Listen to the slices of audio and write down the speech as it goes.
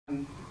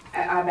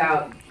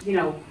about, you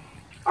know,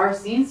 our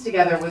scenes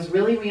together was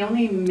really, we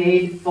only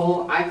made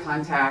full eye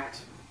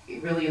contact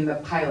really in the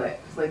pilot,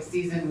 like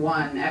season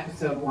 1,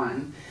 episode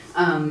 1.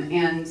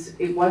 And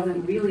it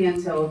wasn't really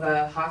until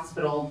the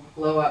hospital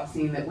blow-up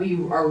scene that we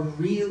are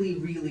really,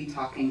 really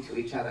talking to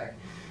each other.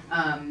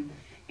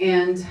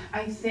 And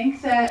I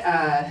think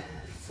that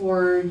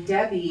for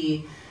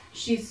Debbie,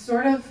 she's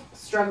sort of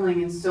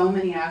struggling in so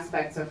many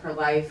aspects of her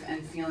life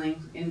and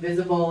feeling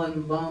invisible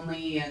and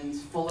lonely and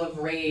full of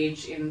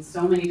rage in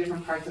so many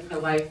different parts of her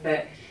life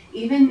that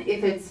even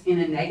if it's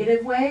in a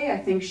negative way, I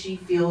think she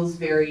feels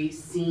very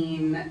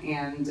seen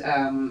and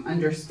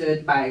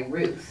understood by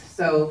Ruth.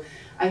 So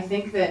I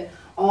think that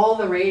all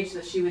the rage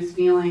that she was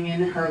feeling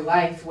in her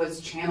life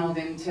was channeled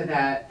into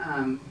that,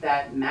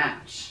 that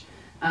match.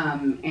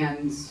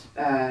 And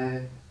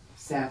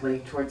sadly,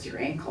 towards your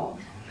ankle.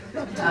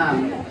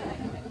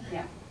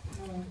 Yeah.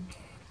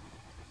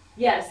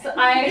 Yes,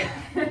 I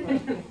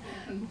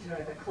sort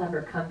of a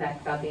clever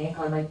comeback about the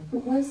ankle. I'm like,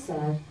 it was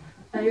sad.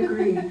 I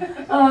agree.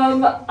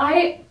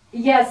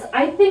 Yes,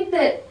 I think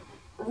that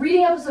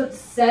reading episode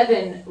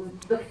 7,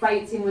 the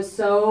fight scene was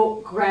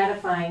so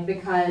gratifying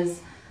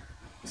because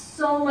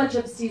so much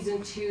of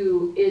season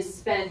 2 is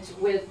spent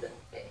with,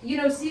 you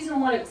know,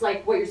 season 1, it's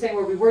like what you're saying,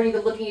 where we weren't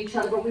even looking at each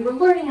other, but we were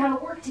learning how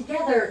to work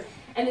together.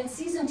 And in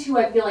season 2,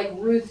 I feel like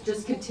Ruth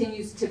just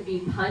continues to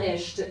be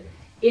punished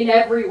in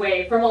every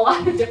way from a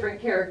lot of different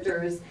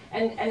characters,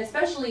 and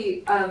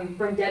especially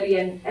from Debbie.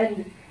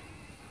 And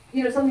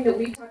you know, something that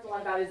we've talked a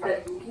lot about is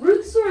that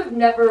Ruth sort of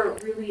never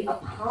really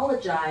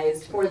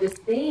apologized for this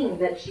thing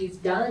that she's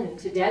done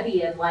to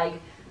Debbie, and like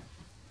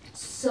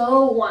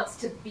so wants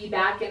to be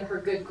back in her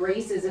good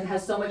graces and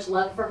has so much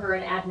love for her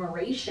and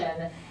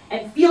admiration,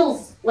 and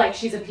feels like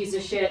she's a piece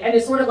of shit and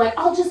is sort of like,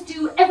 I'll just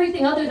do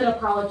everything other than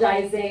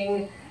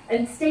apologizing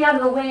and stay out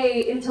of the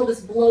way until this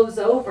blows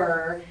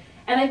over.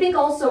 And I think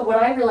also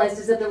what I realized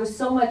is that there was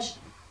so much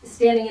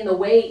standing in the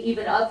way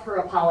even of her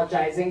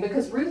apologizing,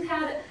 because Ruth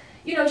had,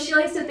 you know, she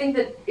likes to think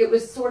that it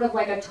was sort of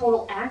like a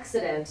total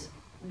accident,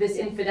 this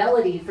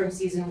infidelity from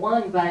season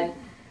 1, but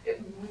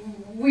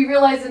we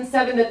realized in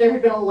 7 that there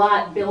had been a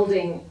lot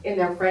building in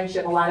their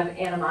friendship, a lot of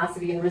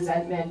animosity and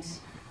resentment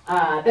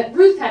that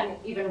Ruth hadn't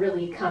even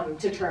really come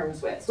to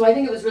terms with. So I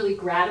think it was really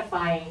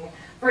gratifying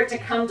for it to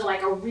come to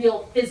like a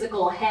real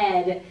physical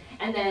head,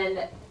 and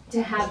then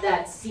to have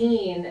that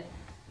scene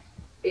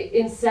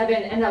in 7,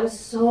 and that was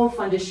so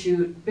fun to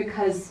shoot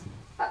because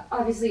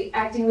obviously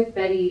acting with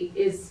Betty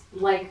is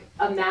like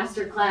a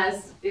master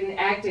class in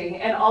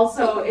acting, and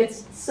also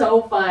it's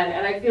so fun.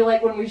 And I feel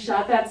like when we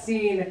shot that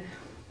scene,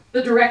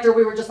 the director,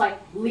 we were just like,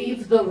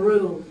 leave the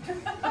room.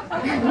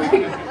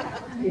 Like,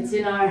 it's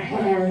in our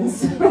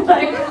hands.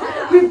 Like,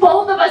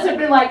 both of us had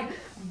been like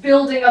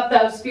building up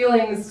those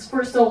feelings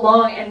for so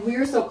long, and we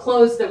were so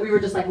close that we were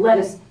just like, let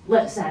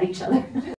us at each other.